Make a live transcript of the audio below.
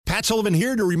Matt Sullivan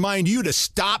here to remind you to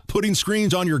stop putting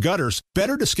screens on your gutters.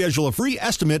 Better to schedule a free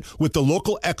estimate with the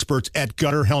local experts at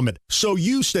Gutter Helmet so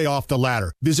you stay off the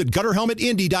ladder. Visit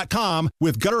GutterHelmetIndy.com.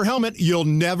 With Gutter Helmet, you'll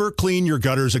never clean your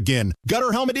gutters again.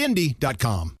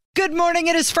 GutterHelmetIndy.com. Good morning.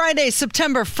 It is Friday,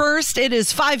 September 1st. It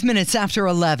is 5 minutes after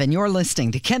 11. You're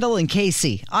listening to Kendall and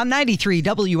Casey on 93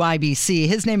 WIBC.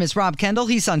 His name is Rob Kendall.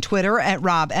 He's on Twitter at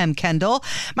Rob M. Kendall.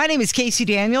 My name is Casey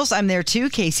Daniels. I'm there too.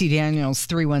 Casey Daniels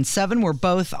 317. We're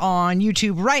both on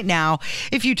YouTube right now.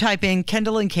 If you type in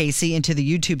Kendall and Casey into the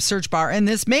YouTube search bar, and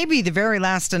this may be the very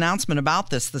last announcement about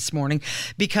this morning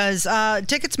because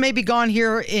tickets may be gone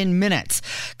here in minutes.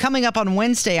 Coming up on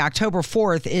Wednesday, October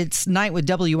 4th, it's Night with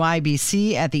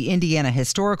WIBC at the Indiana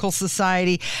Historical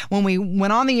Society. When we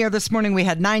went on the air this morning, we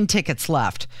had 9 tickets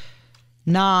left.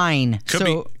 9. Could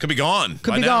be gone.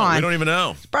 Could be gone. We don't even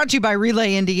know. It's brought to you by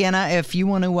Relay Indiana. If you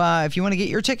want to get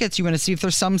your tickets, you want to see if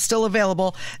there's some still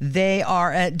available, they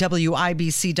are at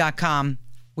WIBC.com.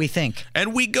 We think.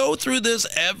 And we go through this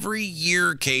every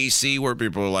year, Casey, where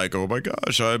people are like, oh my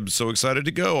gosh, I'm so excited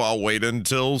to go. I'll wait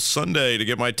until Sunday to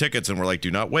get my tickets. And we're like,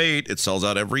 do not wait. It sells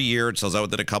out every year. It sells out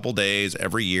within a couple days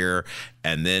every year.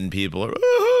 And then people are,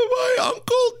 oh, my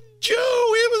Uncle Joe,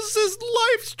 it was his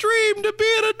live stream to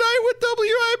be at a night with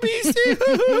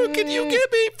WIBC. Can you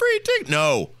give me free tickets?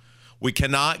 No, we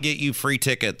cannot get you free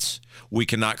tickets. We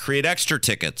cannot create extra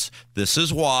tickets. This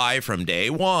is why from day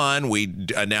one, we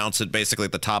announce it basically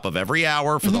at the top of every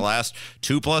hour for the last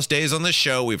 2+ days on this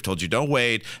show. We've told you don't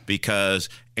wait because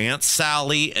Aunt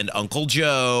Sally and Uncle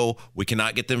Joe, we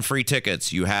cannot get them free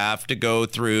tickets. You have to go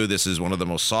through. This is one of the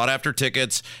most sought after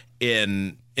tickets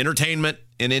in entertainment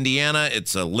in Indiana.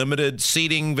 It's a limited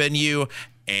seating venue.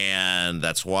 And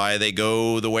that's why they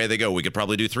go the way they go. We could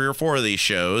probably do 3 or 4 of these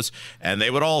shows, and they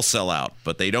would all sell out.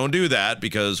 But they don't do that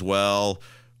because, well,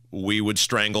 we would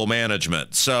strangle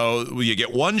management. So you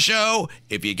get one show.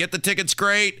 If you get the tickets,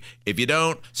 great. If you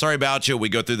don't, sorry about you. We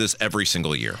go through this every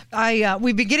single year.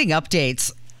 We've been getting updates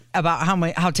about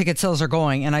how ticket sales are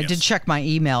going, and I did check my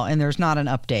email, and there's not an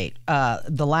update.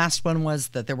 The last one was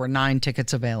that there were 9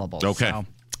 tickets available. Okay. So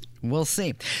we'll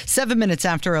see. 7 minutes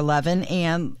after 11,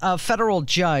 and a federal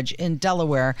judge in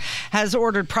Delaware has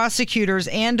ordered prosecutors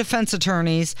and defense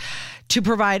attorneys to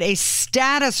provide a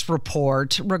status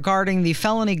report regarding the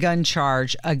felony gun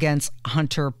charge against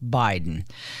Hunter Biden.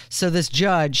 So this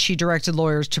judge, she directed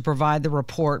lawyers to provide the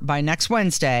report by next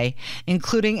Wednesday,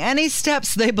 including any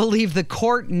steps they believe the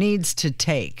court needs to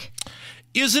take.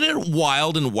 Isn't it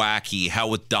wild and wacky how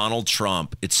with Donald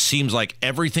Trump, it seems like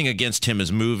everything against him is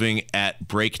moving at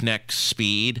breakneck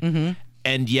speed? Mm-hmm.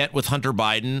 And yet with Hunter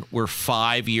Biden, we're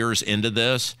 5 years into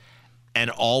this, and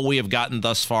all we have gotten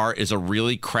thus far is a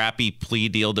really crappy plea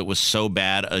deal that was so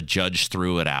bad a judge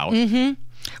threw it out. Mm-hmm.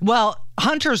 Well,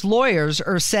 Hunter's lawyers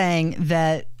are saying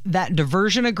that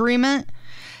diversion agreement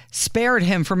spared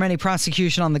him from any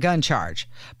prosecution on the gun charge.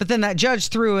 But then that judge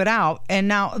threw it out, and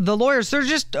now the lawyers, they're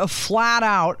just flat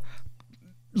out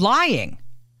lying.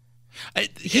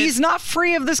 He's not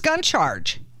free of this gun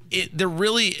charge. There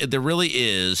really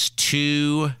is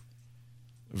 2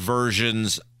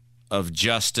 versions of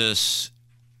justice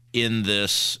in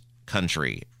this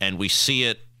country, and we see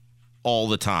it all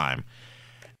the time.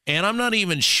 And I'm not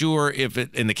even sure if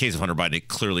it, in the case of Hunter Biden, it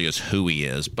clearly is who he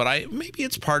is, but maybe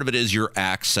it's part of it is your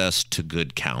access to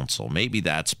good counsel. Maybe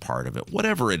that's part of it.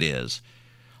 Whatever it is,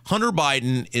 Hunter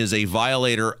Biden is a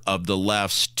violator of the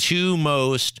left's 2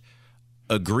 most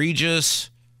egregious,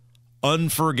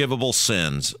 unforgivable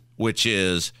sins, which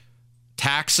is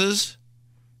taxes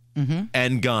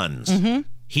and guns. Mm-hmm.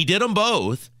 He did them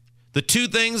both. The 2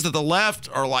 things that the left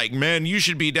are like, man, you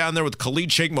should be down there with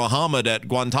Khalid Sheikh Mohammed at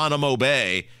Guantanamo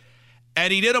Bay.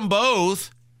 And he did them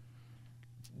both.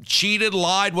 Cheated,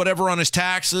 lied, whatever on his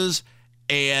taxes,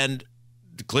 and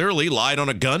clearly lied on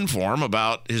a gun form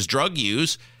about his drug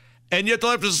use. And yet the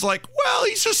left is like, well,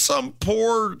 he's just some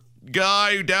poor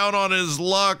guy down on his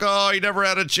luck. Oh, he never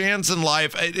had a chance in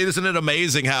life. Isn't it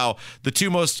amazing how the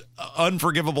 2 most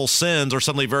unforgivable sins are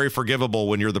suddenly very forgivable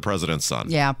when you're the president's son?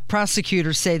 Yeah.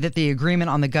 Prosecutors say that the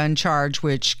agreement on the gun charge,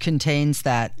 which contains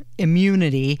that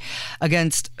immunity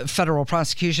against federal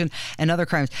prosecution and other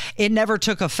crimes, it never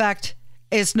took effect.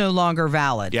 It's no longer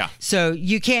valid. Yeah. So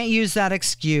you can't use that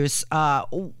excuse.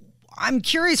 I'm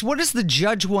curious, what does the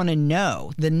judge want to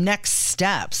know? The next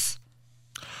steps?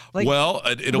 Like, well,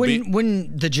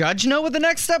 when the judge know what the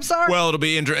next steps are? Well, it'll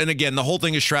be interesting. And again, the whole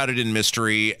thing is shrouded in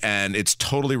mystery, and it's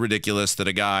totally ridiculous that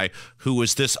a guy who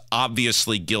was this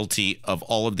obviously guilty of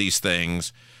all of these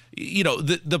things, you know,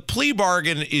 the plea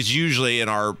bargain is usually in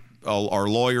our our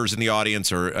lawyers in the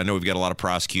audience, or I know we've got a lot of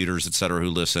prosecutors, et cetera, who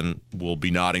listen, will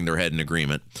be nodding their head in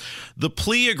agreement. The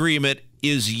plea agreement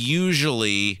is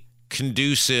usually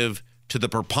conducive to the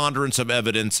preponderance of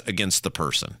evidence against the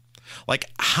person. Like,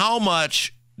 how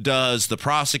much does the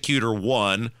prosecutor,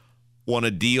 one, want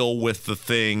to deal with the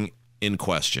thing in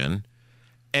question?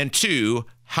 And two,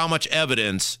 how much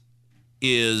evidence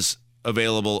is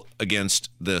available against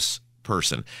this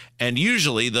person? And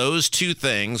usually those two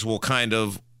things will kind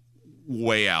of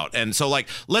weigh out. And so, like,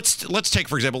 let's take,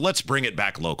 for example, let's bring it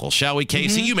back local, shall we,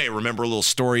 Casey? You may remember a little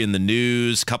story in the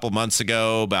news a couple months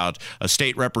ago about a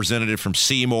state representative from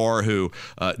Seymour who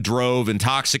drove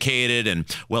intoxicated, and,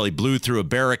 well, he blew through a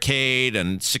barricade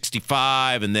and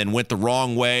 65 and then went the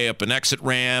wrong way up an exit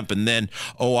ramp, and then,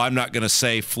 I'm not going to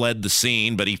say fled the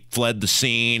scene, but he fled the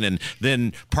scene and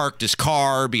then parked his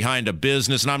car behind a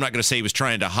business. And I'm not going to say he was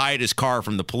trying to hide his car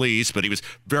from the police, but he was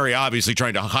very obviously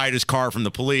trying to hide his car from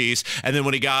the police. And then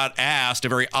when he got asked a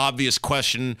very obvious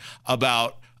question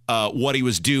about what he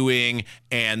was doing,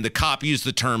 and the cop used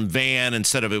the term van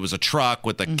instead of it was a truck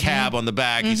with a cab on the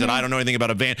back, he said, I don't know anything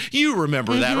about a van. You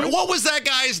remember that, right? What was that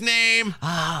guy's name?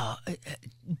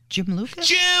 Jim Lucas?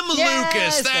 Jim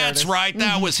Lucas. That's right.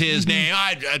 That was his name.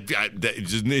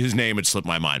 His name had slipped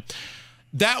my mind.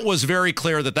 That was very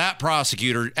clear that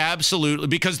prosecutor absolutely,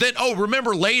 because then,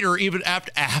 remember later, even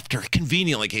after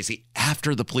conveniently, Casey,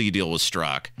 after the plea deal was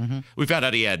struck, we found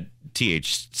out he had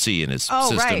THC in his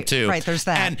system too. Right, there's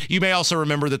that. And you may also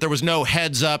remember that there was no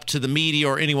heads up to the media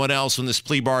or anyone else when this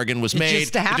plea bargain was made.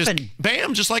 Just happened.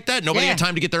 Bam, just like that. Nobody had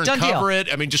time to get there and cover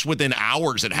it. I mean, just within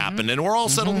hours it happened, and we're all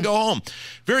settled and go home.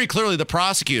 Very clearly, the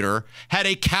prosecutor had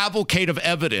a cavalcade of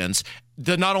evidence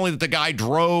that not only that the guy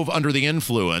drove under the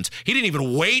influence, he didn't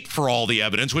even wait for all the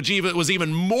evidence, which was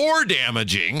even more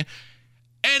damaging.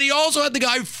 And he also had the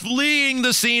guy fleeing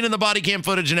the scene and the body cam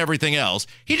footage and everything else.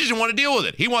 He just didn't want to deal with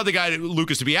it. He wanted the guy,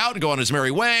 Lucas, to be out and go on his merry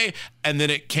way. And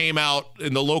then it came out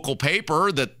in the local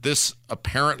paper that this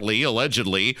apparently,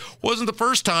 allegedly, wasn't the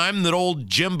first time that old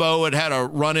Jimbo had a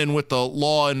run-in with the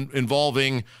law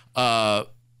involving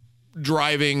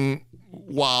driving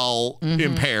while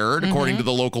impaired, according to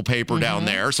the local paper down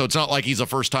there. So it's not like he's a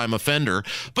first-time offender.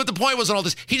 But the point wasn't all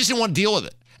this. He just didn't want to deal with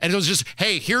it. And it was just,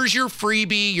 hey, here's your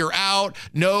freebie. You're out.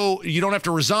 No, you don't have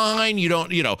to resign. You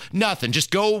don't, nothing.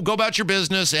 Just go about your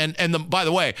business. And by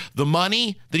the way, the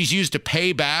money that he's used to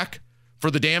pay back for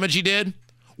the damage he did,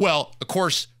 well, of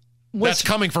course, that's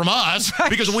coming from us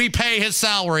because we pay his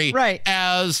salary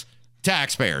as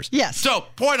taxpayers. Yes. So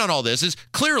point on all this is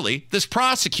clearly this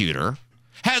prosecutor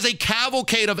has a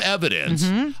cavalcade of evidence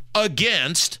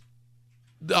against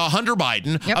Hunter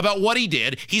Biden about what he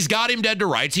did. He's got him dead to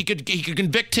rights. He could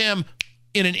convict him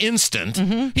in an instant.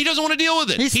 He doesn't want to deal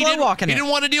with it. He's slow walking it. He didn't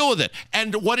want to deal with it.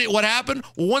 And what happened?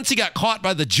 Well, once he got caught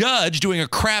by the judge doing a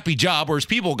crappy job, or his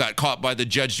people got caught by the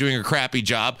judge doing a crappy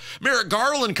job, Merrick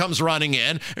Garland comes running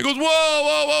in and goes,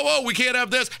 whoa, we can't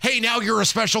have this. Hey, now you're a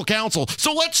special counsel,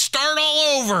 so let's start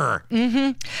all over.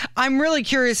 I'm really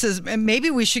curious, as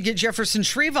maybe we should get Jefferson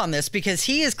Shreve on this, because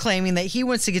he is claiming that he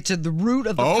wants to get to the root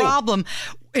of the problem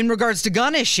in regards to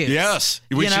gun issues. Yes.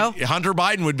 Hunter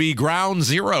Biden would be ground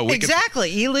zero. Exactly.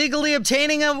 Illegally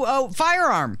obtaining a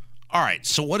firearm. All right.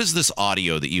 So what is this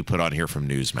audio that you put on here from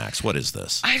Newsmax? What is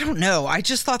this? I don't know. I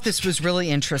just thought this was really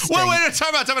interesting. Wait,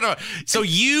 time out. So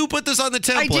you put this on the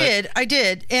template. I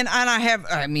did. And I have,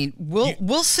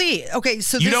 we'll see. Okay.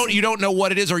 So you don't know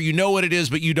what it is, or you know what it is,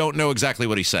 but you don't know exactly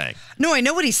what he's saying. No, I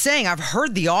know what he's saying. I've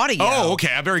heard the audio. Oh,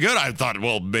 okay. Very good. I thought,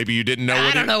 well, maybe you didn't know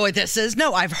I don't know what this is.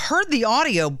 No, I've heard the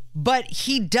audio, but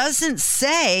he doesn't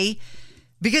say,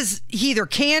 because he either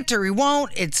can't or he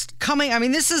won't. It's coming. I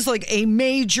mean, this is like a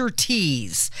major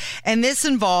tease. And this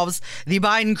involves the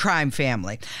Biden crime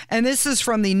family. And this is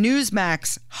from the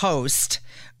Newsmax host,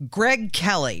 Greg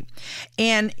Kelly.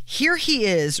 And here he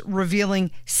is revealing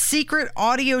secret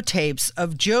audio tapes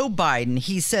of Joe Biden.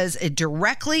 He says it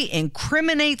directly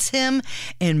incriminates him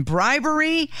in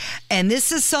bribery. And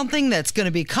this is something that's going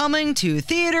to be coming to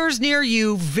theaters near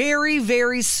you very,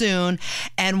 very soon.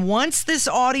 And once this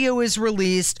audio is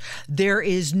released, there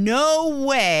is no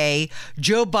way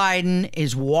Joe Biden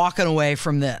is walking away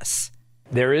from this.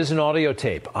 There is an audio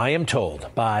tape, I am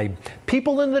told, by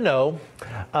people in the know,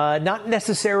 not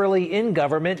necessarily in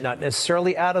government, not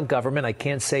necessarily out of government. I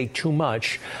can't say too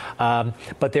much,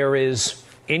 but there is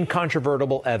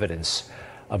incontrovertible evidence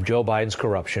of Joe Biden's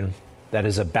corruption that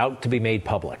is about to be made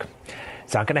public.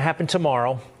 It's not going to happen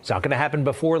tomorrow. It's not going to happen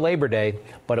before Labor Day,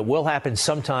 but it will happen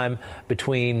sometime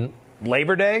between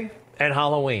Labor Day and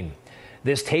Halloween.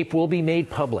 This tape will be made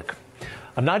public.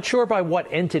 I'm not sure by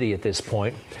what entity at this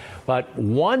point, but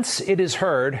once it is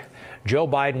heard, Joe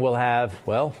Biden will have,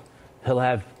 he'll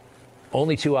have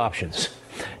only two options.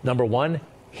 Number one,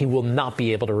 he will not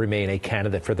be able to remain a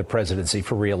candidate for the presidency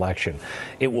for re-election.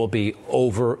 It will be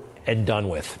over and done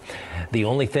with. The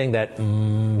only thing that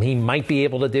he might be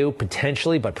able to do,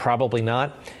 potentially, but probably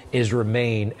not, is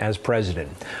remain as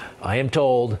president. I am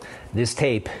told this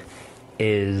tape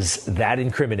is that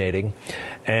incriminating,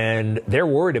 and they're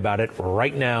worried about it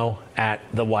right now at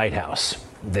the White House.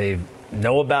 They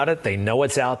know about it. They know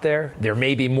it's out there. There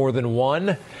may be more than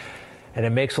one, and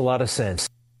it makes a lot of sense.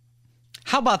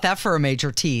 How about that for a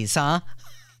major tease, huh?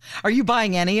 Are you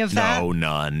buying any of that? No,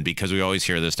 none, because we always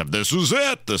hear this stuff. This is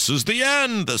it. This is the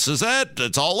end. This is it.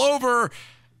 It's all over.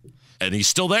 And he's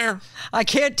still there. I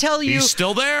can't tell you. He's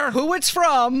still there. Who it's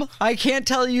from. I can't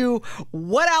tell you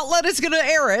what outlet is going to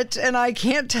air it. And I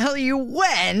can't tell you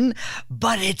when,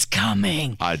 but it's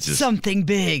coming. Something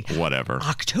big. Whatever.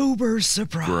 October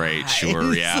surprise. Great.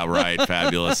 Sure. Yeah, right.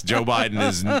 Fabulous. Joe Biden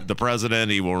is the president.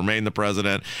 He will remain the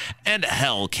president. And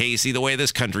hell, Casey, the way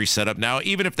this country's set up now,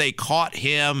 even if they caught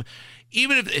him,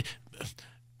 remember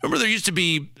there used to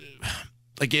be,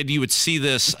 again, you would see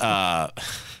this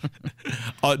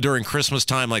during Christmas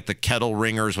time, like the Kendall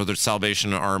ringers, whether it's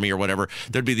Salvation Army or whatever.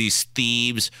 There'd be these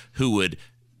thieves who would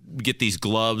get these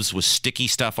gloves with sticky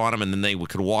stuff on them, and then they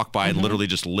could walk by and literally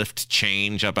just lift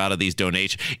change up out of these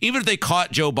donations. Even if they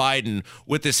caught Joe Biden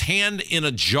with his hand in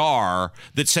a jar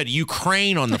that said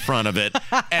Ukraine on the front of it,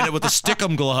 and with a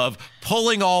stickum glove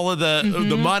pulling all of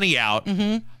the money out.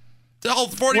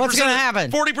 What's going to happen?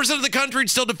 40% of the country would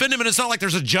still defend him, and it's not like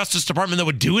there's a Justice Department that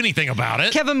would do anything about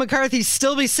it. Kevin McCarthy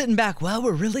still be sitting back. Well,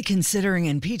 we're really considering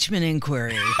impeachment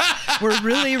inquiry. We're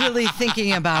really, really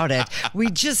thinking about it.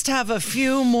 We just have a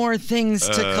few more things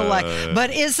to collect.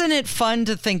 But isn't it fun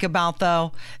to think about,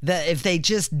 though, that if they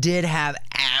just did have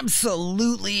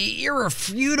absolutely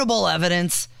irrefutable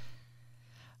evidence,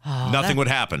 nothing would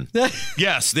happen.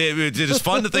 Yes, it is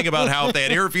fun to think about how if they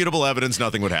had irrefutable evidence,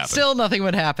 nothing would happen. Still nothing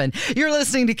would happen. You're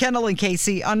listening to Kendall and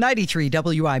Casey on 93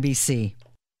 WIBC.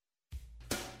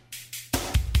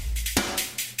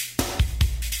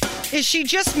 Is she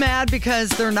just mad because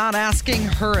they're not asking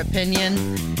her opinion?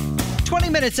 20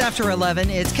 minutes after 11,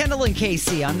 it's Kendall and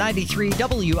Casey on 93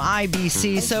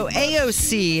 WIBC. So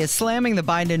AOC is slamming the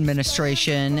Biden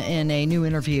administration in a new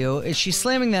interview. She's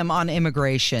slamming them on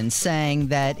immigration, saying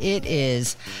that it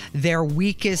is their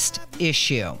weakest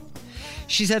issue.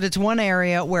 She said it's one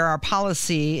area where our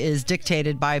policy is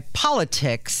dictated by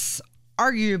politics,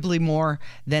 arguably more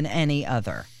than any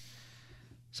other.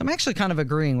 So I'm actually kind of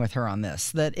agreeing with her on this,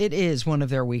 that it is one of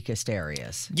their weakest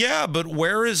areas. Yeah, but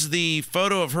where is the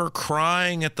photo of her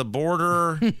crying at the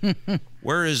border?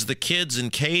 Where is the kids in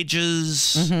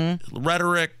cages?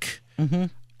 Rhetoric? And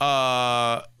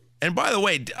by the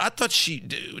way, I thought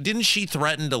didn't she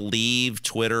threaten to leave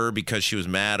Twitter because she was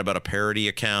mad about a parody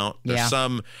account? There's I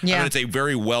mean, it's a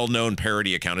very well-known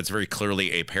parody account. It's very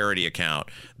clearly a parody account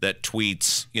that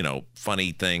tweets,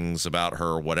 funny things about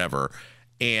her, whatever.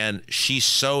 And she's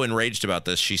so enraged about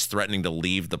this, she's threatening to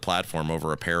leave the platform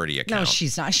over a parody account. No,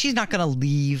 she's not. She's not going to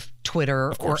leave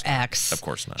Twitter or X. Of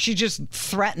course not. She's just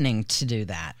threatening to do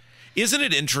that. Isn't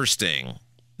it interesting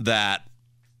that,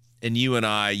 and you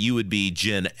would be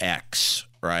Gen X,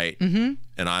 right? And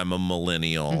I'm a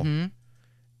millennial.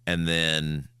 And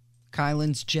then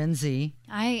Kylan's Gen Z.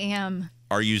 I am.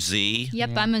 Are you Z?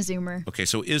 Yep, I'm a Zoomer. Okay,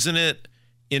 so isn't it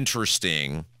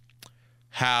interesting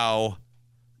how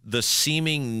the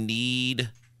seeming need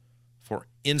for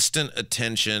instant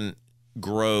attention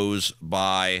grows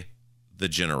by the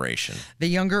generation? The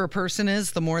younger a person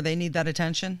is, the more they need that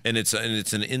attention. And it's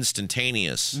an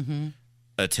instantaneous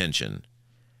attention.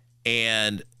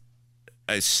 And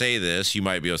I say this, you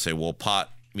might be able to say, well,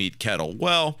 pot, meet, kettle.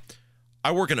 Well,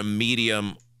 I work in a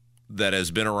medium that has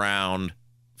been around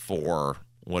for,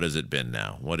 what has it been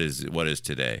now? What is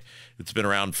today? It's been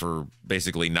around for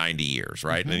basically 90 years,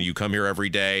 right? And you come here every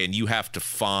day and you have to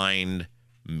find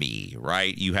me,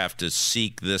 right? You have to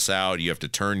seek this out. You have to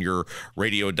turn your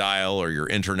radio dial or your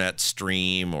internet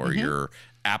stream or your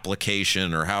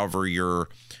application or however you're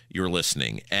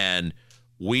listening. And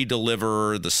we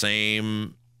deliver the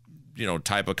same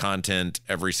type of content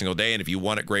every single day. And if you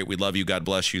want it, great. We love you. God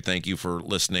bless you. Thank you for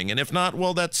listening. And if not,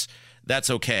 well, that's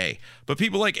okay. But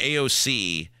people like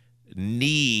AOC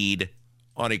need,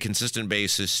 on a consistent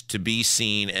basis, to be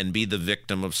seen and be the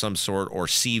victim of some sort, or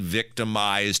see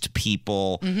victimized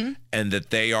people, and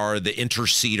that they are the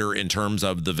interceder in terms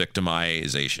of the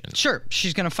victimization. Sure.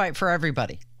 She's going to fight for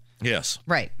everybody. Yes.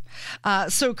 Right.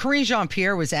 So Karine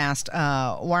Jean-Pierre was asked,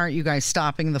 why aren't you guys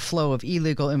stopping the flow of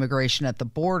illegal immigration at the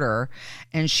border?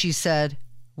 And she said,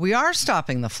 We are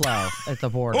stopping the flow at the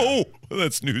border. Oh,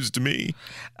 that's news to me.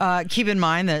 Keep in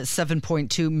mind that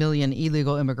 7.2 million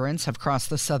illegal immigrants have crossed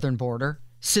the southern border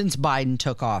since Biden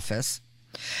took office.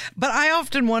 But I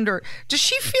often wonder, does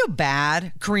she feel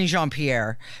bad, Karine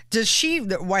Jean-Pierre?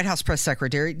 The White House press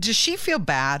secretary, does she feel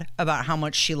bad about how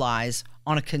much she lies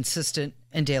on a consistent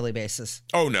and daily basis?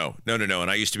 Oh, no.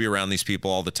 And I used to be around these people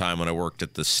all the time when I worked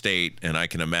at the state, and I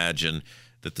can imagine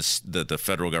that the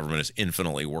federal government is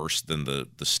infinitely worse than the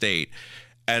state.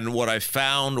 And what I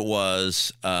found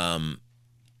was, and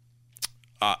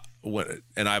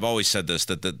I've always said this,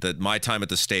 that my time at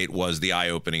the state was the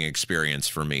eye-opening experience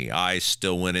for me. I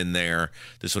still went in there.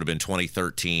 This would have been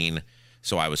 2013,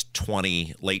 so I was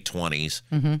 20, late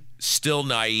 20s, still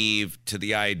naive to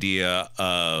the idea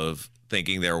of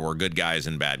thinking there were good guys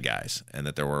and bad guys, and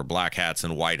that there were black hats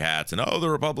and white hats, and the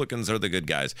Republicans are the good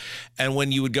guys. And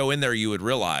when you would go in there, you would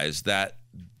realize that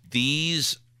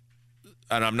these,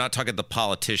 and I'm not talking the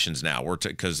politicians now,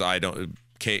 because I don't.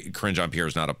 Karine Jean-Pierre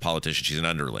is not a politician. She's an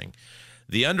underling.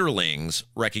 The underlings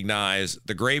recognize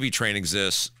the gravy train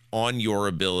exists on your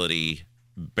ability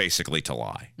basically to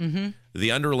lie.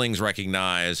 The underlings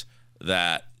recognize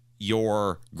that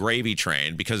your gravy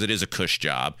train, because it is a cush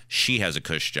job, she has a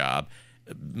cush job.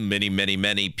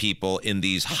 Many people in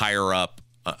these higher up,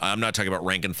 I'm not talking about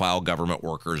rank and file government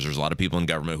workers. There's a lot of people in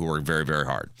government who work very, very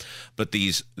hard. But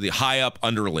the high up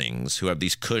underlings who have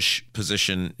these cush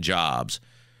position jobs,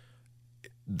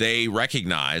 they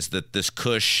recognize that this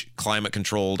cush,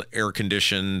 climate-controlled,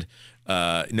 air-conditioned,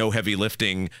 no heavy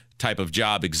lifting type of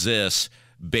job exists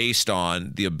based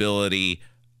on the ability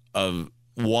of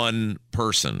one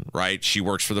person, right? She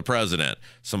works for the president.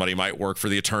 Somebody might work for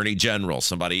the attorney general.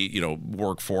 Somebody,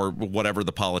 work for whatever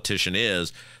the politician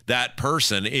is. That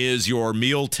person is your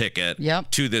meal ticket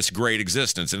to this great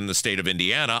existence. And in the state of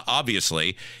Indiana,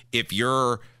 obviously, if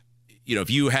you're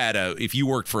if you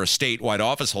worked for a statewide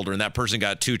office holder and that person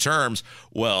got 2 terms,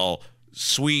 well,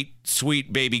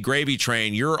 sweet baby gravy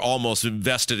train, you're almost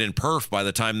invested in perf by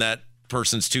the time that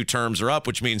person's 2 terms are up,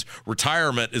 which means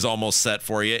retirement is almost set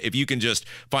for you if you can just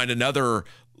find another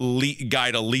guy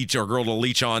to leech or girl to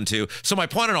leech onto. So my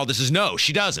point in all this is no,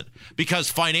 she doesn't. Because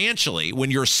financially,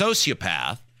 when you're a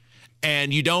sociopath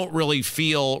and you don't really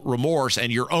feel remorse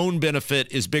and your own benefit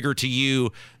is bigger to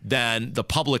you than the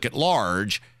public at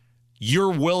large,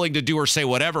 you're willing to do or say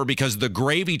whatever because the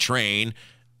gravy train,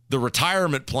 the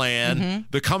retirement plan,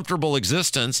 the comfortable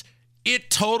existence, it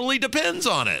totally depends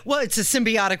on it. Well, it's a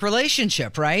symbiotic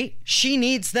relationship, right? She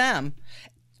needs them,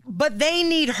 but they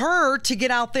need her to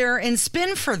get out there and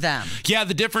spin for them. Yeah,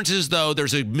 the difference is, though,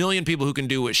 there's a million people who can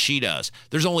do what she does.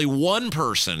 There's only one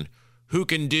person who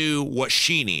can do what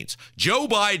she needs. Joe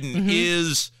Biden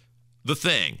is the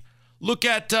thing. Look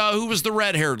at who was the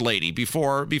red-haired lady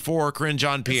before Karine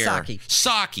Jean-Pierre?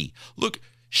 Psaki. Look,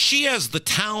 she has the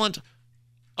talent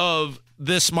of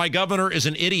this "my governor is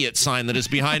an idiot" sign that is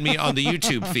behind me on the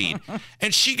YouTube feed.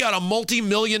 And she got a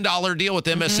multi-million-dollar deal with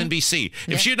MSNBC.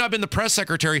 If she had not been the press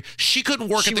secretary, she couldn't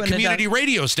work at the community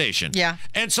radio station. Yeah.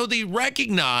 And so they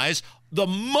recognize the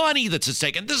money that's at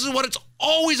stake. And this is what it's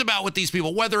always about with these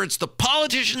people, whether it's the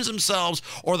politicians themselves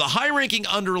or the high-ranking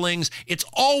underlings. It's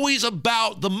always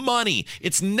about the money.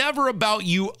 It's never about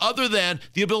you other than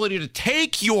the ability to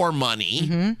take your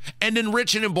money and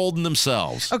enrich and embolden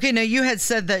themselves. Okay, now you had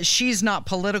said that she's not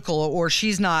political or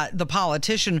she's not the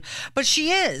politician, but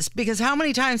she is, because how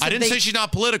many times I didn't say she's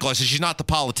not political. I said she's not the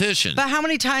politician. But how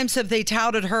many times have they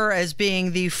touted her as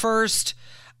being the first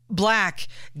black,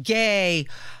 gay,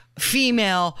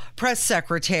 female press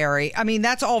secretary? I mean,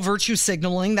 that's all virtue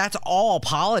signaling. That's all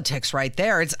politics right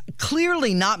there. It's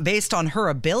clearly not based on her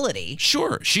ability.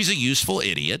 Sure, she's a useful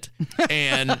idiot,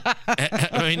 and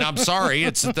I mean, I'm sorry,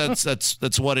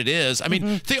 that's what it is. I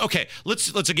mean, okay,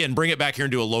 let's again bring it back here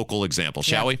and do a local example,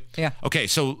 shall we? Yeah. Okay,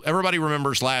 so everybody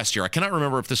remembers last year. I cannot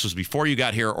remember if this was before you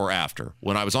got here or after,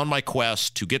 when I was on my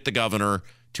quest to get the governor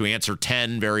to answer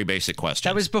 10 very basic questions.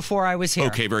 That was before I was here.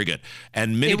 Okay, very good.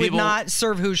 And many people would not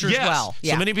serve Hoosiers well.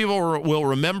 So many people will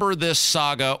remember this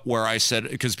saga where I said,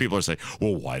 because people are saying,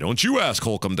 well, why don't you ask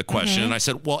Holcomb the question? And I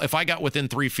said, well, if I got within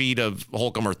 3 feet of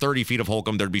Holcomb or 30 feet of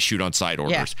Holcomb, there'd be shoot on sight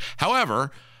orders. Yeah.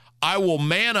 However, I will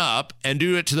man up and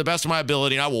do it to the best of my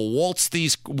ability, and I will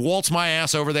waltz my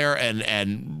ass over there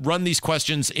and run these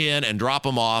questions in and drop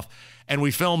them off. and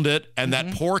we filmed it. And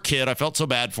that poor kid, I felt so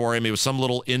bad for him. He was some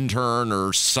little intern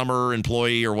or summer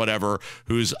employee or whatever,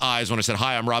 whose eyes, when I said,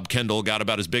 "Hi, I'm Rob Kendall," got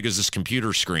about as big as this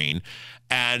computer screen.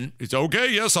 And it's okay.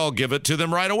 Yes, I'll give it to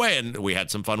them right away. And we had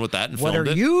some fun with that and What filmed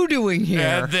are it. you doing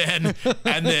here?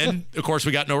 And then, of course,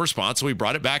 we got no response. So we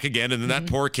brought it back again. And then that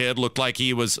poor kid looked like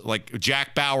he was like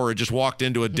Jack Bauer had just walked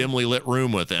into a dimly lit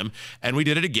room with him. And we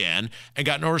did it again and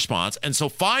got no response. And so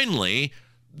finally,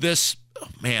 this, oh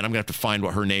man, I'm going to have to find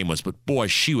what her name was, but boy,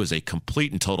 she was a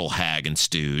complete and total hag and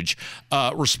stooge,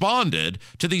 responded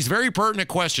to these very pertinent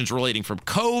questions relating from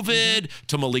COVID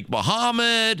to Malik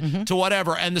Muhammad to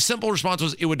whatever. And the simple response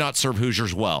was, it would not serve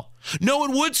Hoosiers well. No,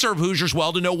 it would serve Hoosiers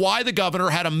well to know why the governor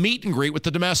had a meet and greet with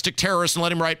the domestic terrorists and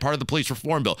let him write part of the police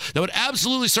reform bill. That would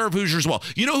absolutely serve Hoosiers well.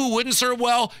 You know who wouldn't serve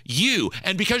well? You.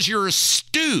 And because you're a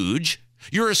stooge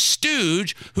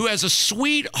who has a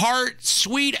sweetheart,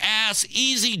 sweet-ass,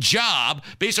 easy job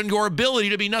based on your ability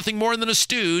to be nothing more than a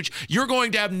stooge, you're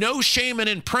going to have no shame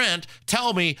in print.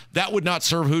 Tell me that would not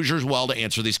serve Hoosiers well to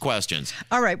answer these questions.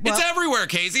 All right. Well, it's everywhere,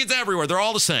 Casey. It's everywhere. They're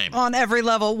all the same. On every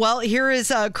level. Well, here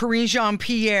is Karine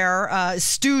Jean-Pierre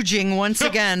stooging once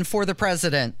again for the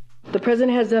president. The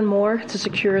president has done more to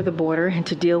secure the border and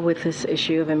to deal with this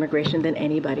issue of immigration than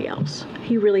anybody else.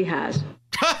 He really has.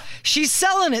 She's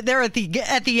selling it there at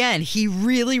the end. He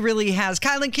really, really has.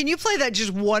 Kylan, can you play that just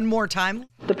one more time?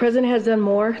 The president has done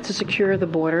more to secure the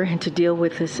border and to deal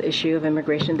with this issue of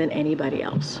immigration than anybody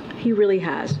else. He really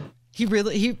has. He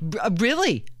really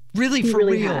for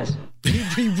really real. has.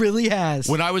 He really has.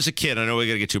 When I was a kid, I know we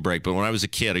got to get to a break, but when I was a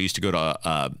kid, I used to go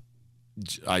to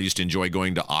I used to enjoy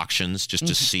going to auctions just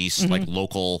to see like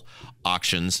local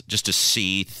auctions, just to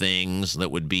see things that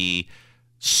would be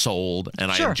sold.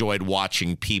 And Sure. I enjoyed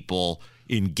watching people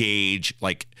engage,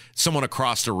 like someone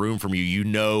across the room from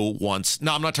you, once.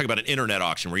 No, I'm not talking about an internet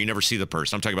auction where you never see the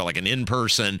person. I'm talking about like an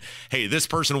in-person, hey, this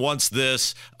person wants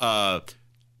this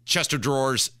chest of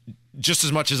drawers just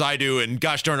as much as I do, and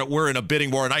gosh darn it, we're in a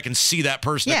bidding war and I can see that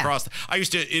person across. I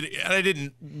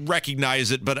didn't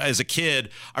recognize it, but as a kid,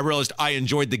 I realized I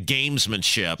enjoyed the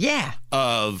gamesmanship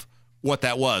of what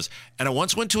that was. And I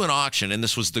once went to an auction, and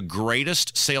this was the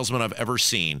greatest salesman I've ever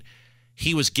seen.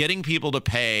 He was getting people to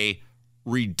pay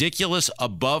ridiculous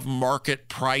above market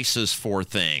prices for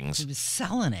things. He was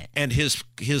selling it. And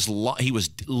he was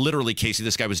literally, Casey,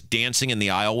 this guy was dancing in the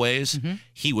aisleways.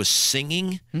 He was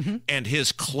singing, and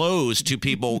his clothes to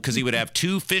people, because he would have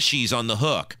two fishies on the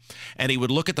hook, and he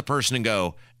would look at the person and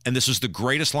go, and this was the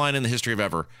greatest line in the history of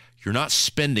ever, "You're not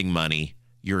spending money,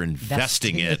 you're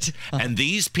investing it." And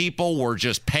these people were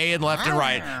just paying left and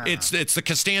right. It's the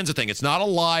Costanza thing. It's not a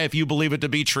lie if you believe it to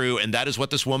be true, and that is what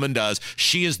this woman does.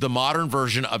 She is the modern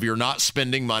version of "you're not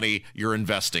spending money, you're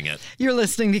investing it." You're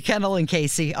listening to Kendall and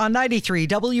Casey on 93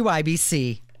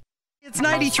 WIBC. It's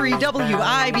 93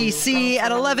 WIBC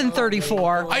at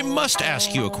 11:34. I must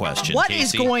ask you a question, What Casey.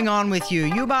 is going on with you?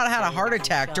 You about had a heart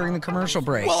attack during the commercial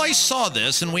break. Well, I saw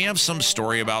this, and we have some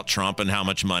story about Trump and how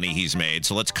much money he's made.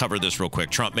 So let's cover this real quick.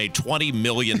 Trump made $20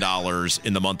 million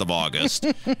in the month of August.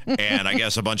 And I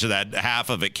guess a bunch of that,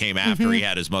 half of it came after he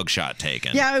had his mugshot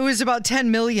taken. Yeah, it was about 10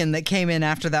 million that came in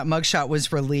after that mugshot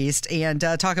was released. And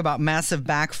talk about massive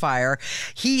backfire.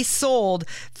 He sold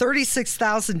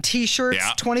 36,000 T-shirts,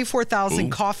 24,000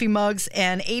 coffee mugs,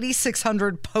 and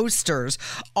 8,600 posters,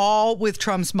 all with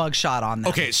Trump's mugshot on them.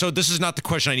 Okay, so this is not the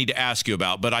question I need to ask you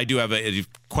about, but I do have a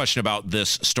question about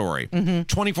this story.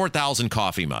 24,000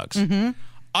 coffee mugs.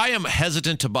 I am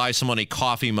hesitant to buy someone a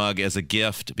coffee mug as a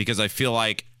gift because I feel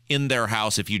like in their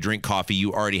house, if you drink coffee,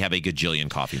 you already have a gajillion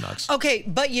coffee mugs. Okay,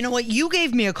 but you know what? You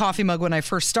gave me a coffee mug when I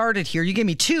first started here. You gave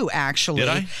me two, actually. Did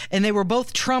I? And they were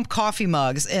both Trump coffee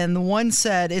mugs. And the one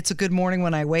said, "It's a good morning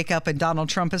when I wake up and Donald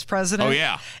Trump is president." Oh,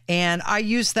 yeah. And I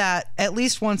use that at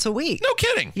least once a week. No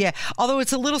kidding. Yeah, although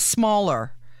it's a little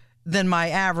smaller than my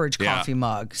average Yeah. coffee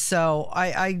mug. So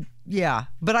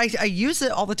but I use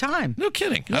it all the time. No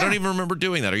kidding. Yeah. I don't even remember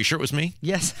doing that. Are you sure it was me?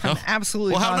 Yes, I'm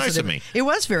absolutely Well, how nice positive. of me. It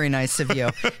was very nice of you.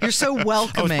 You're so I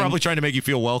welcoming. was probably trying to make you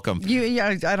feel welcome.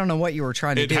 I don't know what you were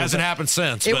trying to do. It hasn't but happened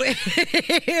since. But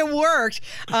it worked.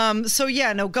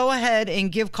 Go ahead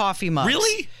and give coffee mugs.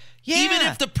 really? Yeah. Even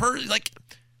if the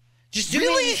Just do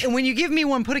Really? it. And when you give me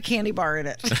one, put a candy bar in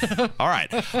it. All right.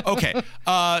 Okay.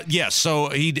 Yes. So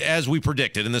as we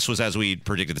predicted, and this was as we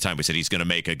predicted at the time, we said he's going to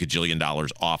make a gajillion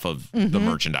dollars off of the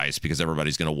merchandise because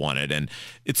everybody's going to want it. And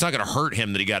it's not going to hurt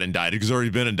him that he got indicted because he's already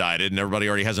been indicted and everybody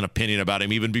already has an opinion about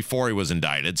him even before he was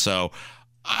indicted. So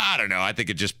I don't know. I think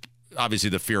it just, obviously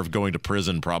the fear of going to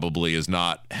prison probably is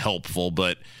not helpful,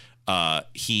 but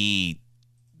he,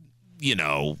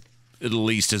 at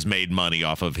least has made money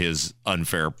off of his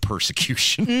unfair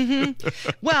persecution. Mm-hmm.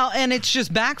 Well, and it's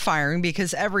just backfiring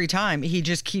because every time he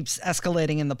just keeps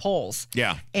escalating in the polls.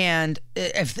 Yeah. And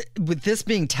with this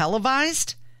being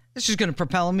televised, it's just going to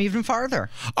propel him even farther.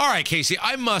 All right, Casey,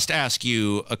 I must ask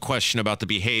you a question about the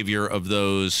behavior of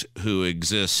those who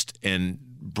exist and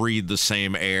breathe the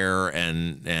same air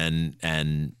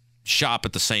and shop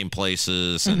at the same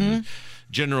places and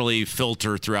generally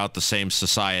filter throughout the same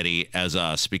society as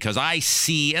us, because I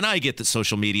see, and I get that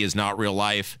social media is not real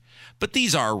life, but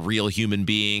these are real human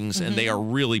beings and they are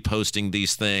really posting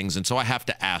these things. And so I have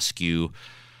to ask you,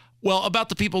 well, about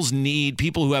the people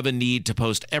who have a need to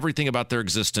post everything about their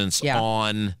existence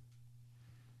on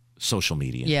social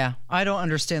media. Yeah, I don't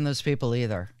understand those people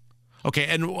either. Okay,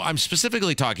 and I'm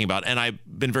specifically talking about, and I've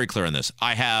been very clear on this,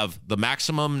 I have the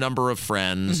maximum number of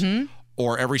friends,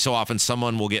 or every so often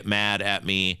someone will get mad at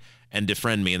me and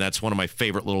defriend me, and that's one of my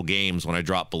favorite little games when I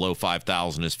drop below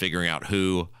 5,000 is figuring out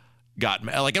who got,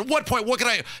 like, at what point,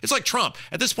 it's like Trump.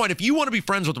 At this point, if you want to be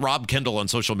friends with Rob Kendall on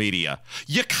social media,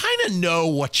 you kind of know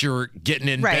what you're getting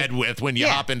in bed with when you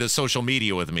hop into social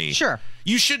media with me. Sure.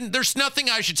 You shouldn't, there's nothing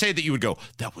I should say that you would go,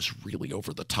 that was really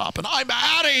over the top and I'm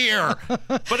out of here.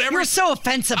 But you're so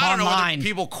offensive I don't online. know whether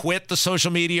people quit the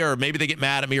social media or maybe they get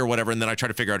mad at me or whatever, and then I try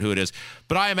to figure out who it is.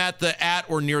 But I am at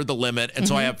or near the limit, and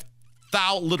so I have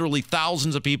literally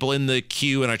thousands of people in the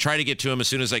queue, and I try to get to them as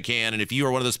soon as I can. And if you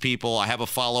are one of those people, I have a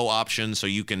follow option so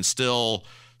you can still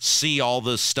see all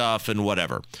this stuff and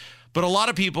whatever. But a lot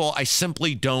of people I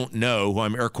simply don't know who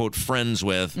I'm air quote friends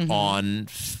with on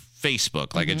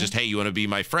Facebook. Like, it just, hey, you want to be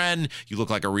my friend? You look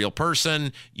like a real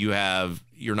person.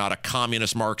 You're not a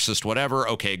communist, Marxist, whatever.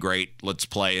 Okay, great. Let's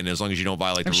play. And as long as you don't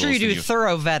violate the rules. I'm sure you do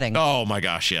thorough vetting. Oh my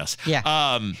gosh, yes.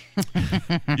 Yeah.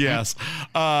 Yes.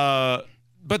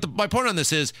 But my point on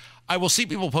this is I will see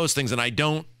people post things and I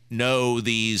don't know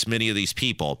many of these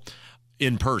people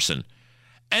in person.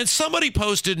 And somebody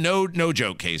posted, no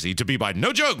joke, Casey, to be Biden.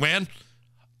 No joke, man.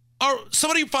 Or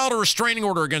somebody filed a restraining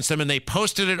order against them and they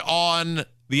posted it on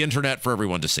the internet for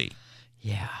everyone to see.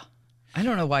 Yeah. I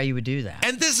don't know why you would do that.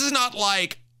 And this is not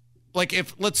like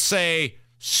if, let's say,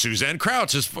 Suzanne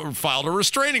Crouch has filed a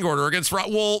restraining order against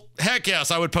Rob. Well, heck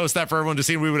yes, I would post that for everyone to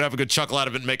see, and we would have a good chuckle out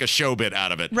of it and make a show bit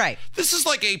out of it. Right. This is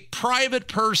like a private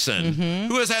person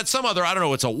who has had some other, I don't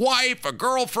know, it's a wife, a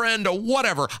girlfriend, or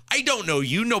whatever. I don't know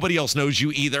you. Nobody else knows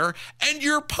you either. And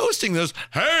you're posting this,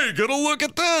 hey, get a look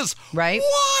at this. Right.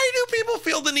 Why do people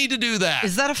feel the need to do that?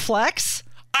 Is that a flex?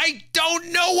 I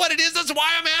don't know what it is. That's why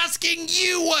I'm asking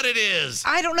you what it is.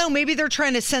 I don't know. Maybe they're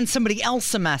trying to send somebody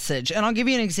else a message. And I'll give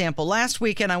you an example. Last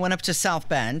weekend, I went up to South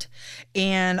Bend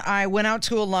and I went out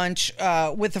to a lunch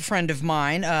with a friend of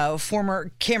mine, a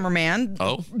former cameraman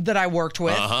that I worked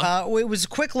with. It was a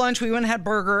quick lunch. We went and had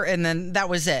burger and then that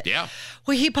was it. Yeah.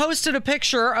 Well, he posted a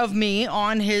picture of me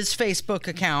on his Facebook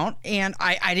account and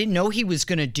I didn't know he was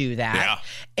going to do that. Yeah.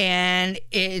 And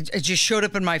it just showed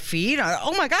up in my feed.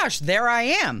 Oh my gosh, there I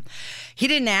am. He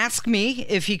didn't ask me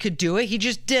if he could do it. He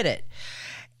just did it.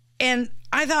 And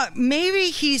I thought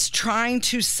maybe he's trying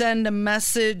to send a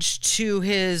message to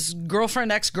his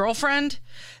girlfriend, ex-girlfriend,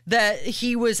 that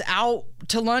he was out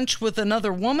to lunch with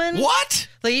another woman. What?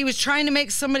 Like he was trying to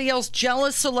make somebody else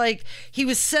jealous. So like he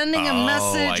was sending a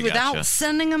message without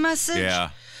sending a message. Yeah.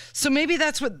 So maybe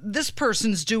that's what this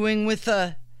person's doing with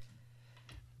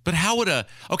But how would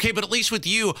but at least with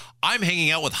you, I'm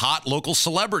hanging out with hot local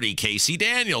celebrity Casey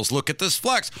Daniels. Look at this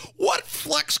flex. What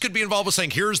flex could be involved with saying,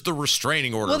 here's the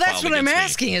restraining order? Well, that's what I'm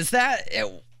asking. Is that,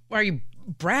 are you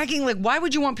bragging? Like, why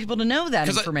would you want people to know that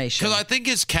information? Because I think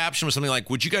his caption was something like,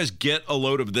 would you guys get a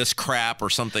load of this crap or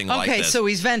something like that? Okay, so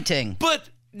he's venting. But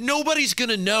nobody's going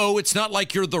to know. It's not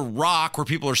like you're The Rock where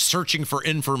people are searching for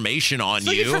information on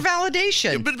you. Looking for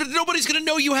validation. But nobody's going to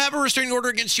know you have a restraining order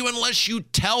against you unless you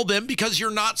tell them, because you're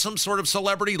not some sort of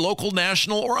celebrity, local,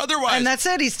 national, or otherwise. And that's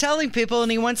it. He's telling people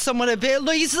and he wants someone to be,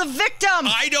 look, he's the victim.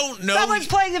 I don't know. Someone's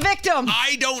playing the victim.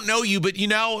 I don't know you, but you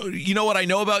know what I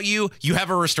know about you? You have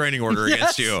a restraining order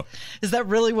against you. Is that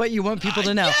really what you want people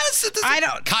to know? Yes. I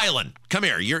don't. Kylan, come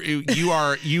here. You're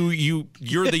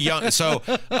the young. So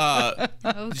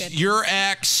you're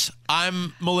X,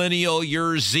 I'm millennial,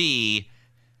 you're Z.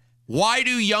 Why do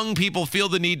young people feel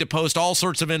the need to post all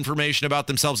sorts of information about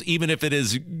themselves, even if it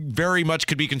is very much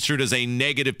could be construed as a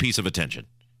negative piece of attention?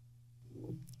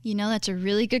 You know, that's a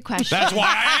really good question. That's why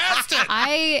I asked it.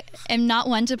 I am not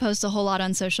one to post a whole lot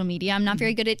on social media. I'm not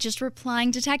very good at just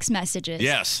replying to text messages.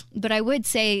 Yes. But I would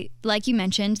say, like you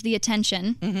mentioned, the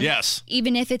attention. Yes.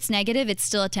 Even if it's negative, it's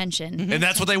still attention. And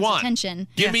that's what they want. Attention.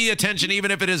 Give me attention, even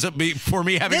if it is for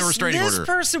me having a restraining order. This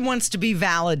person wants to be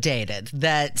validated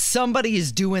that somebody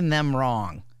is doing them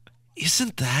wrong.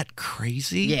 Isn't that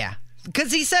crazy? Yeah.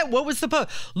 Because he said, what was the post?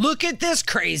 Look at this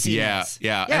craziness.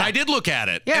 Yeah. And I did look at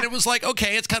it. Yeah. And it was like,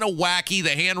 okay, it's kind of wacky.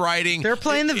 The handwriting. They're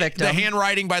playing the victim. The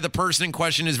handwriting by the person in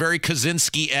question is very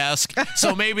Kaczynski-esque.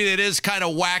 So maybe it is kind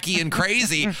of wacky and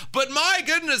crazy. But my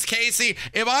goodness, Casey,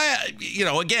 if I,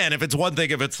 again, if it's one thing,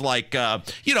 if it's like,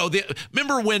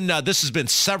 remember when this has been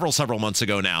several months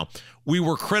ago now, we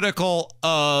were critical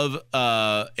of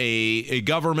a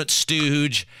government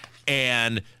stooge,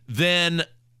 and then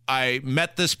I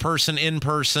met this person in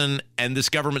person, and this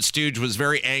government stooge was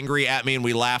very angry at me, and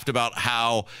we laughed about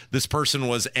how this person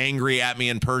was angry at me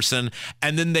in person,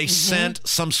 and then they sent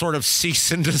some sort of cease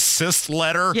and desist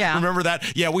letter. Yeah. Remember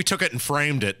that? Yeah, we took it and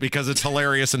framed it because it's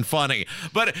hilarious and funny.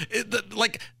 But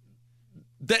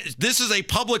this is a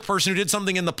public person who did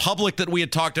something in the public that we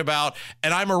had talked about,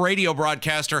 and I'm a radio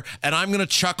broadcaster, and I'm going to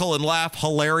chuckle and laugh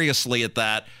hilariously at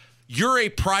that. You're a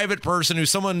private person who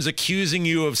someone's accusing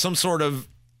you of some sort of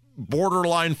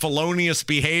borderline felonious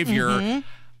behavior.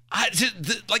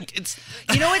 It's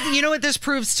You know what this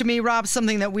proves to me, Rob?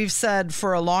 Something that we've said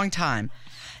for a long time.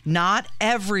 Not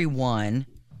everyone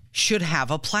should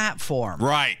have a platform.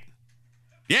 right.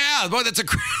 Yeah, boy, that's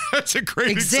a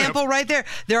great Example right there.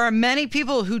 There are many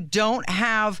people who don't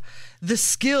have the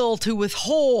skill to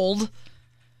withhold.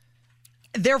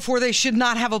 Therefore, they should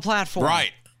not have a platform.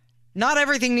 Right. Not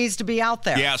everything needs to be out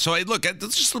there. Yeah. So look,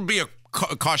 let's just be a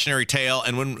cautionary tale.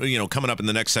 And when coming up in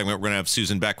the next segment, we're going to have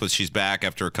Susan Beckwith. She's back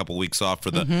after a couple weeks off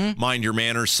for the Mind Your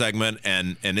Manners segment,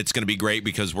 and it's going to be great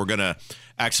because we're going to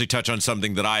actually touch on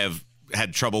something that I have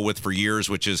had trouble with for years,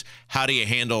 which is how do you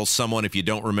handle someone if you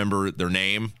don't remember their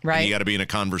name? Right. And you got to be in a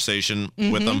conversation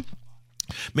with them.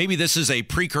 Maybe this is a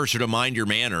precursor to Mind Your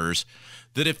Manners,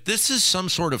 that if this is some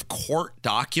sort of court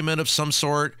document of some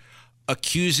sort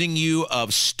accusing you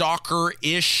of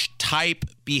stalker-ish type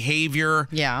behavior,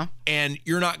 Yeah. and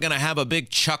you're not going to have a big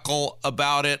chuckle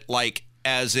about it, like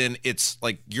as in it's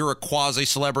like you're a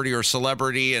quasi-celebrity or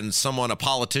celebrity and someone, a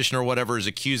politician or whatever, is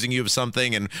accusing you of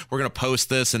something, and we're going to post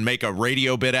this and make a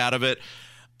radio bit out of it.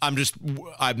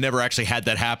 I've never actually had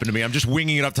that happen to me. I'm just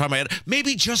winging it off the top of my head.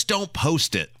 Maybe just don't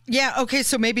post it. Yeah, okay,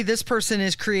 so maybe this person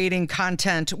is creating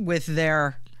content with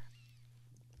their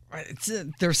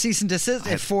cease and desist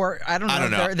for, I don't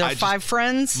know. Their 5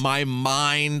 friends. My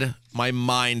mind,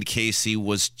 Casey,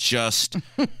 was just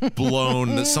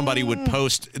blown that somebody would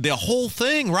post the whole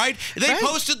thing, right? They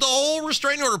posted the whole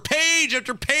restraining order, page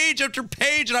after page after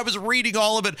page, and I was reading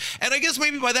all of it. And I guess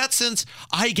maybe by that sense,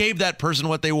 I gave that person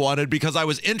what they wanted because I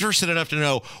was interested enough to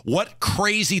know what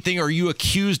crazy thing are you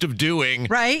accused of doing.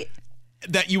 Right.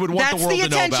 That you would want the world to know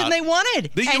about. That's the attention they wanted.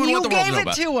 And you gave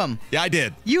it to them. Yeah, I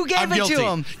did. You gave it to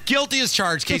them. Guilty as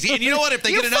charged, Casey. And you know what? If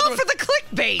they get another one, for the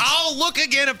clickbait. I'll look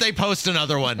again if they post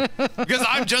another one because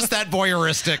I'm just that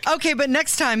voyeuristic. Okay, but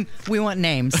next time we want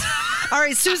names. All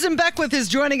right, Susan Beckwith is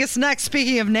joining us next.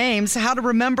 Speaking of names, how to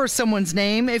remember someone's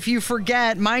name if you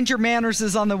forget. Mind Your Manners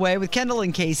is on the way with Kendall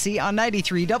and Casey on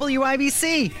 93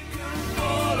 WIBC.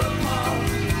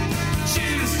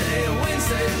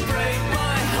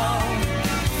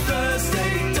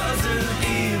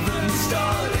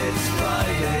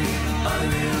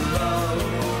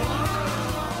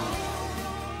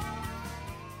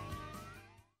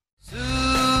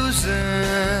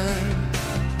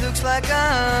 Looks like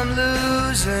I'm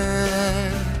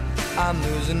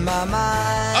losing my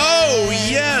mind. Oh,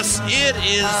 yes, it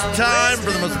is time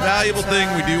for the most valuable thing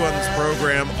we do on this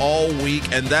program all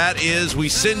week, and that is we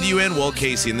send you in, well,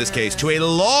 Casey, in this case, to a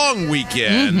long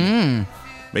weekend.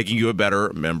 Making you a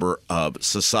better member of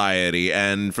society.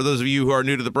 And for those of you who are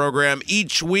new to the program,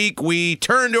 each week we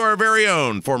turn to our very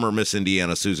own former Miss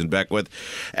Indiana, Susan Beckwith,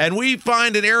 and we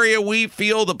find an area we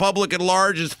feel the public at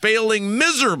large is failing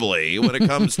miserably when it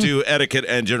comes to etiquette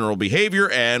and general behavior,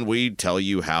 and we tell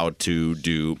you how to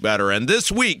do better. And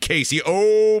this week, Casey,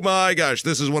 oh my gosh,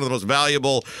 this is one of the most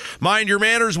valuable Mind Your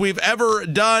Manners we've ever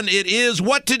done. It is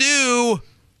what to do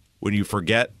when you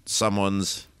forget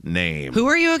someone's name. Who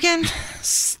are you again?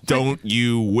 Don't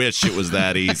you wish it was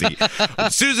that easy?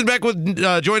 Susan Beckwith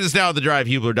joins us now at the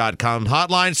drivehubler.com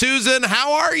hotline. Susan,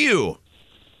 how are you?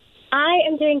 I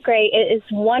am doing great. It is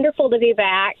wonderful to be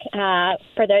back.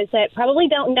 For those that probably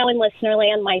don't know in listener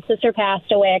land, my sister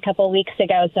passed away a couple of weeks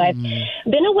ago, so I've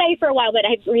been away for a while, but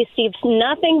I've received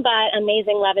nothing but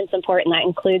amazing love and support, and that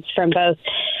includes from both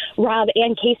Rob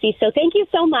and Casey. So thank you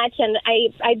so much, and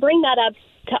I bring that up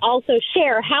to also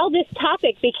share how this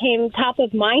topic became top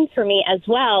of mind for me as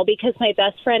well, because my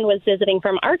best friend was visiting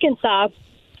from Arkansas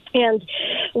And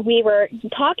we were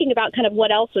talking about kind of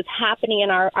what else was happening in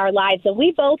our lives. And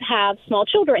we both have small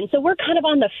children. So we're kind of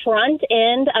on the front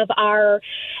end of our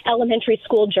elementary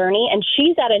school journey. And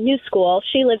she's at a new school.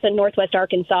 She lives in Northwest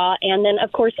Arkansas. And then,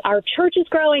 of course, our church is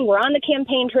growing. We're on the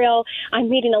campaign trail. I'm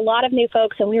meeting a lot of new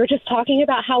folks. And we were just talking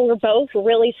about how we're both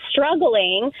really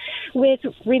struggling with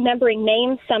remembering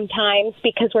names sometimes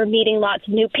because we're meeting lots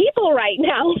of new people right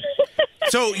now.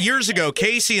 So years ago,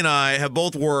 Casey and I have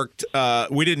both worked.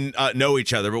 We didn't know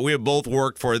each other, but we have both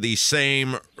worked for the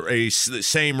same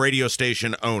radio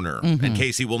station owner. And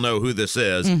Casey will know who this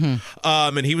is.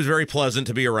 And he was very pleasant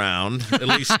to be around, at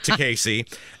least to Casey.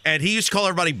 And he used to call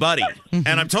everybody Buddy. And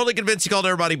I'm totally convinced he called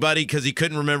everybody Buddy because he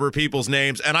couldn't remember people's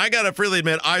names. And I got to freely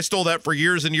admit, I stole that for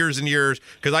years and years and years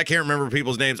because I can't remember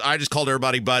people's names. I just called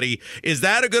everybody Buddy. Is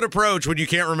that a good approach when you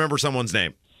can't remember someone's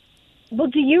name? Well,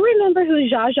 do you remember who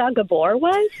Zsa Zsa Gabor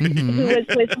was? Who was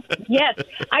with, yes,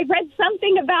 I read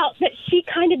something about that she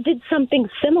kind of did something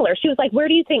similar. She was like, where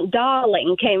do you think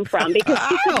darling came from? Because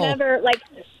she could never,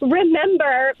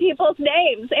 remember people's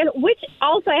names. And which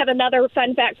also, I have another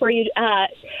fun fact for you. Zsa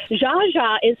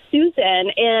Zsa is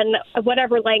Susan in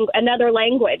another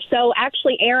language. So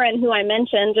actually, Erin, who I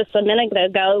mentioned just a minute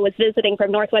ago, was visiting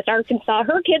from Northwest Arkansas.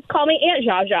 Her kids call me Aunt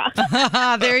Zsa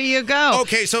Zsa. There you go.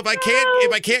 Okay, so if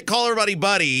I can't call everybody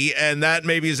Buddy, and that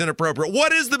maybe is inappropriate,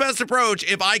 what is the best approach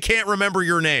if I can't remember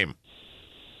your name?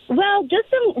 Well, just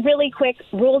some really quick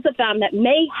rules of thumb that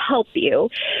may help you.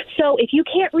 So if you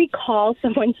can't recall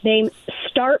someone's name,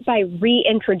 start by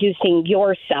reintroducing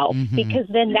yourself, because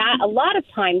then that a lot of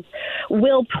times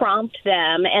will prompt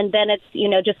them, and then it's,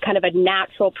 just kind of a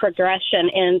natural progression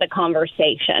in the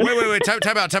conversation. Wait.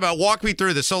 Time out. Walk me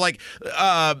through this. So,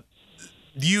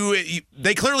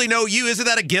 they clearly know you. Isn't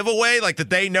that a giveaway? Like that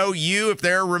they know you if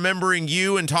they're remembering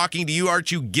you and talking to you?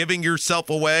 Aren't you giving yourself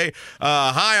away?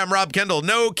 Hi, I'm Rob Kendall.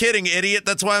 No kidding, idiot.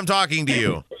 That's why I'm talking to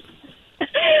you.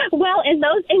 Well,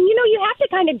 you have to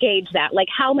kind of gauge that, like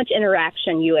how much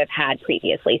interaction you have had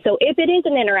previously. So if it is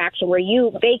an interaction where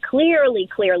they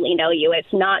clearly know you,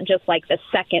 it's not just like the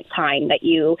second time that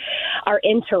you are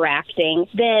interacting,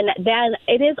 then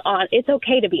it's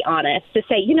okay to be honest, to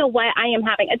say, you know what, I am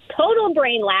having a total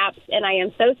brain lapse and I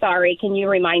am so sorry. Can you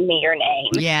remind me your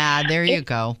name? Yeah, there you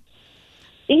go.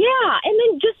 Yeah, and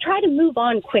then just try to move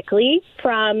on quickly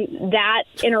from that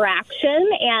interaction,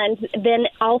 and then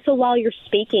also while you're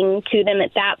speaking to them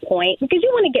at that point, because you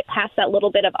want to get past that little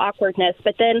bit of awkwardness,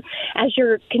 but then as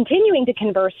you're continuing to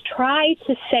converse, try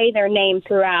to say their name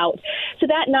throughout. So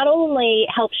that not only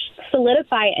helps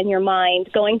solidify it in your mind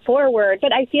going forward,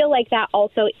 but I feel like that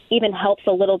also even helps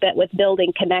a little bit with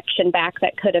building connection back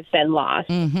that could have been lost.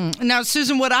 Now,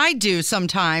 Susan, what I do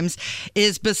sometimes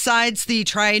is, besides the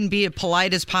try and be as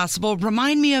polite as possible,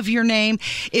 remind me of your name.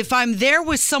 If I'm there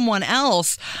with someone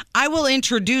else, I will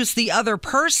introduce the other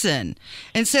person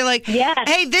and say yes.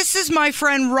 Hey, this is my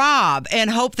friend Rob,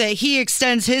 and hope that he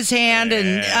extends his hand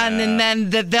and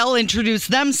then that they'll introduce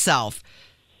themselves.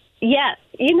 Yes.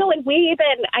 And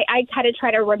I kind of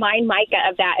try to remind Micah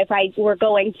of that if I were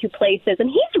going to places. And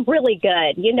he's really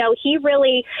good. He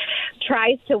really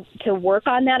tries to work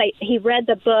on that. He read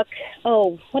the book,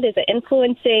 what is it,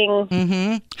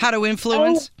 Influencing? How to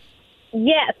Influence?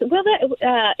 Yes. Well,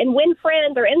 and win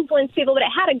friends or influence people, but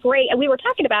it had and we were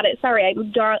talking about it. Sorry,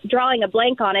 I'm drawing a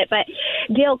blank on it, but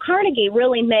Dale Carnegie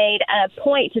really made a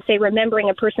point to say remembering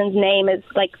a person's name is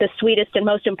like the sweetest and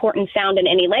most important sound in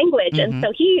any language. And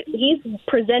so he's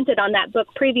presented on that book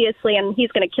previously, and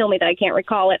he's going to kill me that I can't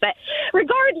recall it. But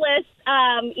regardless,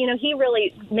 he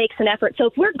really makes an effort. So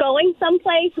if we're going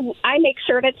someplace, I make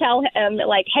sure to tell him,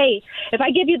 hey, if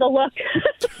I give you the look,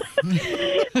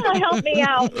 help me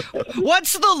out.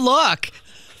 What's the look?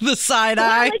 The side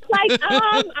eye? It's like,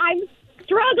 I'm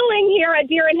struggling here at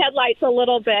deer in headlights a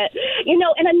little bit.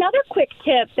 And another quick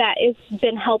tip that has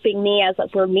been helping me as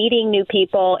we're meeting new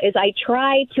people is I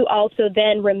try to also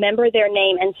then remember their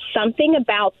name and something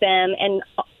about them, and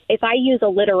if I use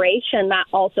alliteration, that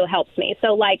also helps me.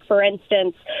 So, for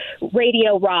instance,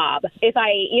 Radio Rob. If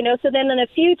so then in the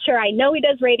future, I know he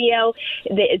does radio.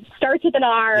 It starts with an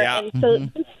R. Yeah. And so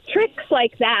tricks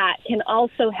like that can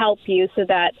also help you so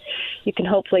that you can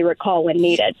hopefully recall when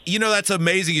needed. That's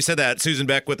amazing you said that. Susan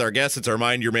Beckwith, our guest. It's our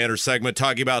Mind Your Manners segment,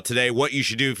 talking about today what you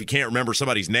should do if you can't remember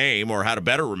somebody's name or how to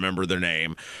better remember their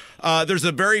name. There's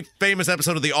a very famous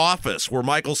episode of The Office where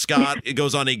Michael Scott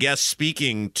goes on a guest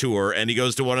speaking tour, and he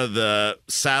goes to one of the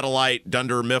satellite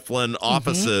Dunder Mifflin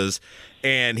offices,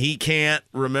 and he can't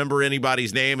remember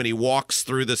anybody's name, and he walks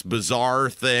through this bizarre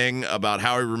thing about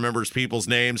how he remembers people's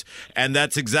names, and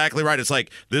that's exactly right. It's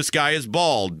like, this guy is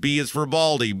bald, B is for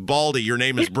Baldy, Baldy, your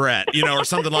name is Brett, or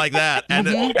something like that.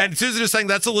 And Susan is saying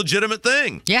that's a legitimate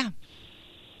thing. Yeah.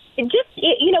 Just,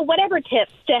 whatever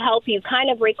tips to help you kind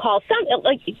of recall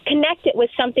connect it with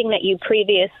something that you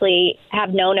previously have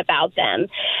known about them.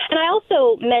 And I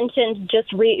also mentioned just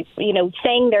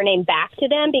saying their name back to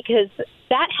them, because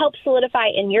that helps solidify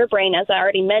in your brain, as I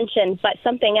already mentioned. But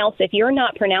something else, if you're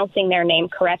not pronouncing their name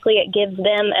correctly, it gives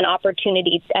them an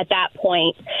opportunity at that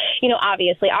point.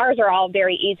 Obviously ours are all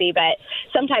very easy, but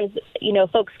sometimes,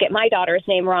 folks get my daughter's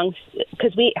name wrong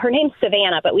because her name's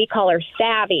Savannah, but we call her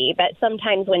Savvy. But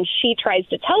sometimes when she tries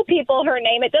to tell people her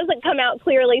name, it doesn't come out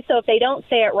clearly. So if they don't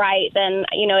say it right, then,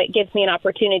 it gives me an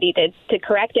opportunity to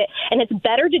correct it. And it's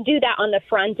better to do that on the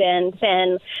front end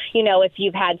than, if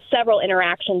you've had several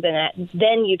interactions in it,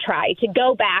 then you try to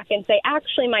go back and say,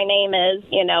 actually, my name is,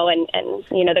 and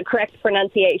the correct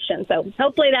pronunciation. So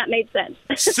hopefully that made sense.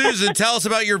 Susan, tell us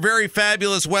about your very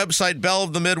fabulous website, Belle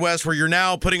of the Midwest, where you're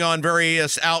now putting on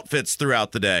various outfits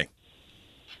throughout the day.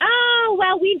 Oh,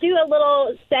 well, we do a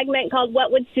little segment called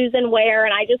What Would Susan Wear?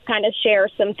 And I just kind of share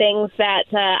some things that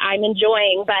I'm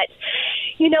enjoying. But,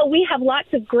 we have lots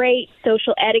of great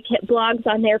social etiquette blogs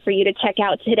on there for you to check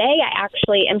out. Today, I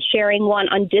actually am sharing one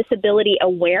on disability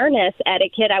awareness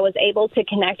etiquette. I was able to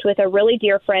connect with a really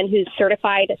dear friend who's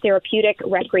certified therapeutic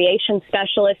recreation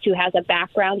specialist who has a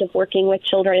background of working with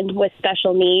children with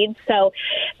special needs. So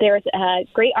there's a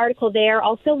great article there.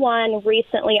 Also one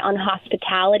recently on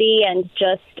hospitality and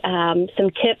just some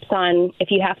tips on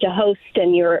if you have to host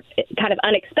and you're kind of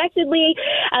unexpectedly.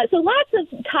 So lots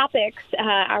of topics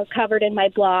are covered in my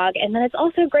blog. And then it's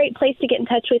also a great place to get in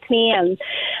touch with me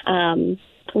and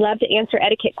love to answer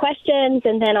etiquette questions.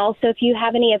 And then also if you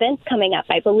have any events coming up,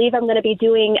 I believe I'm going to be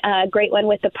doing a great one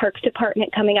with the Parks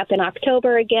Department coming up in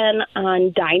October again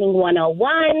on Dining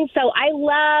 101. So I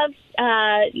love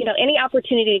any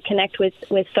opportunity to connect with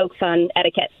folks on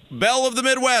etiquette. Belle of the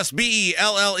Midwest,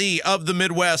 BELLE of the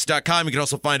Midwest.com. You can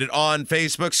also find it on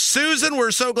Facebook. Susan,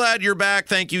 we're so glad you're back.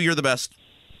 Thank you. You're the best.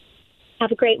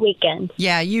 Have a great weekend.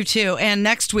 Yeah, you too. And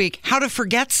next week, how to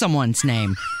forget someone's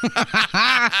name.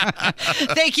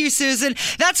 Thank you, Susan.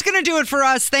 That's going to do it for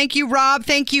us. Thank you, Rob.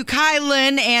 Thank you,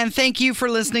 Kylan. And thank you for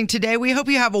listening today. We hope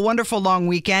you have a wonderful long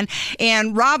weekend.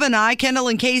 And Rob and I, Kendall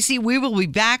and Casey, we will be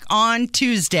back on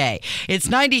Tuesday. It's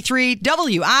 93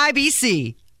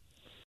 WIBC.